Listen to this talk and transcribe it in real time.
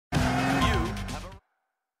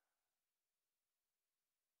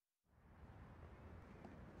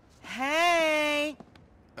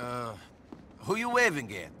Who you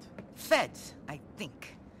waving at? Feds, I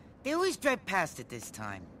think. They always drive past at this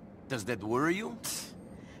time. Does that worry you?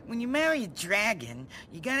 When you marry a dragon,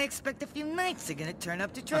 you gotta expect a few knights are gonna turn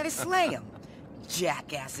up to try to slay him.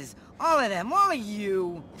 Jackasses. All of them. All of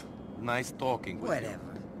you. Nice talking with Whatever.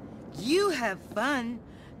 You have fun.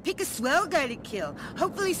 Pick a swell guy to kill.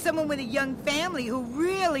 Hopefully someone with a young family who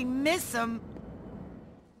really miss him.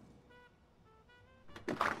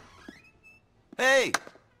 Hey!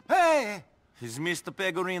 Hey! Is Mr.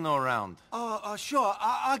 Pegorino around? Sure,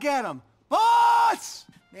 I'll get him. Boss!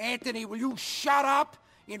 Anthony, will you shut up?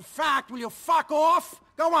 In fact, will you fuck off?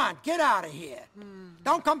 Go on, get out of here.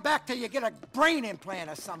 Don't come back till you get a brain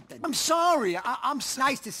implant or something. I'm sorry, I'm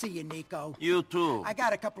nice to see you, Niko. You too. I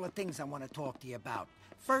got a couple of things I want to talk to you about.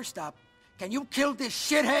 First up, can you kill this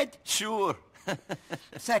shithead? Sure.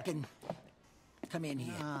 Second, come in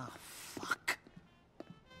here. Fuck.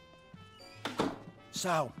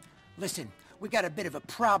 So, listen, we got a bit of a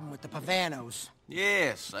problem with the Pavanos.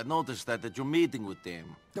 Yes, I noticed that at your meeting with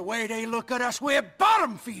them. The way they look at us, we're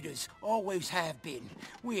bottom feeders. Always have been.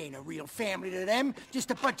 We ain't a real family to them,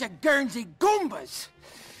 just a bunch of Guernsey Goombas.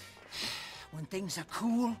 When things are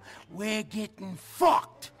cool, we're getting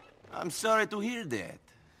fucked. I'm sorry to hear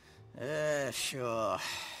that. Sure.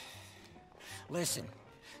 Listen,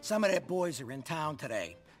 some of their boys are in town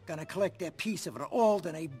today. Gonna collect their piece of an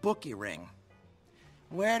Alderney bookie ring.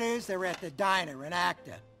 Where it is, they're at the diner in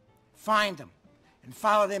Acta. Find them, and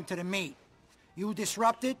follow them to the meet. You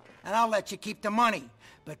disrupt it, and I'll let you keep the money.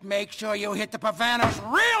 But make sure you hit the Pavanos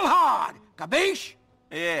real hard! Capiche?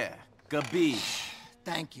 Yeah, capiche.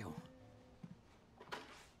 Thank you.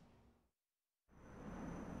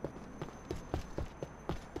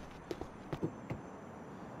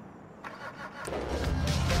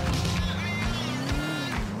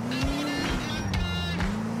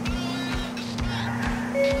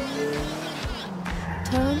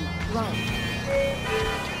 Turn right.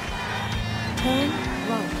 Turn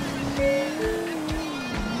right.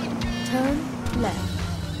 Turn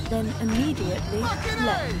left. Then immediately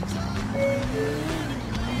left.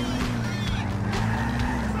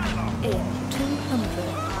 In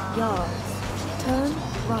 200 yards. Turn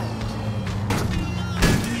right.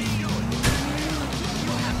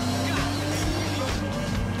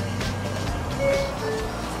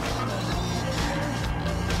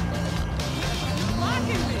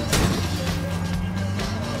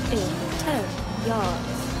 In 10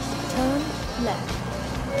 yards, turn left.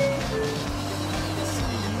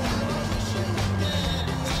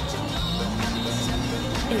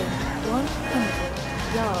 In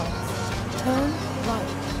 100 yards, turn right.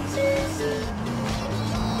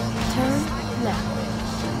 Turn left.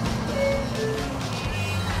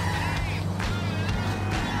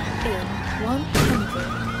 In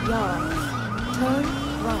 100 yards, turn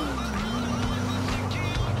right.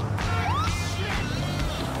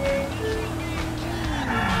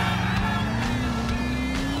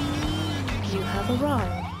 You have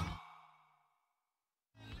arrived.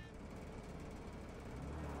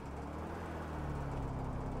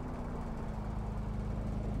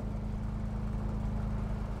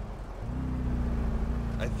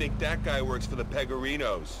 I think that guy works for the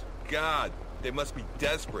Pegorinos. God, they must be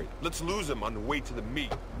desperate. Let's lose him on the way to the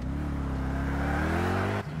meet.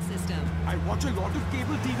 I watch a lot of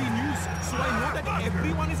cable TV news, so I know that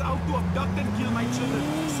everyone is out to abduct and kill my children.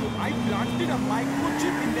 So I planted a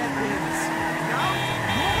microchip in their brains. Now,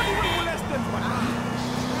 nobody will molest them but me.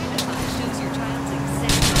 Platypus shows your child's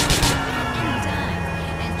exact location any time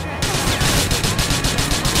and tracks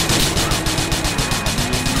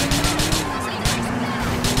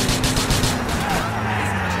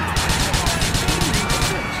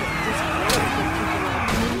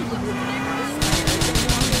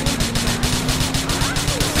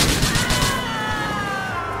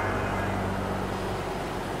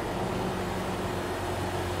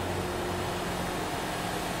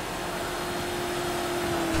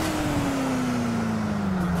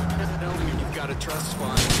Trust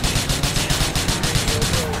fund. Radio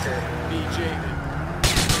broker, BJ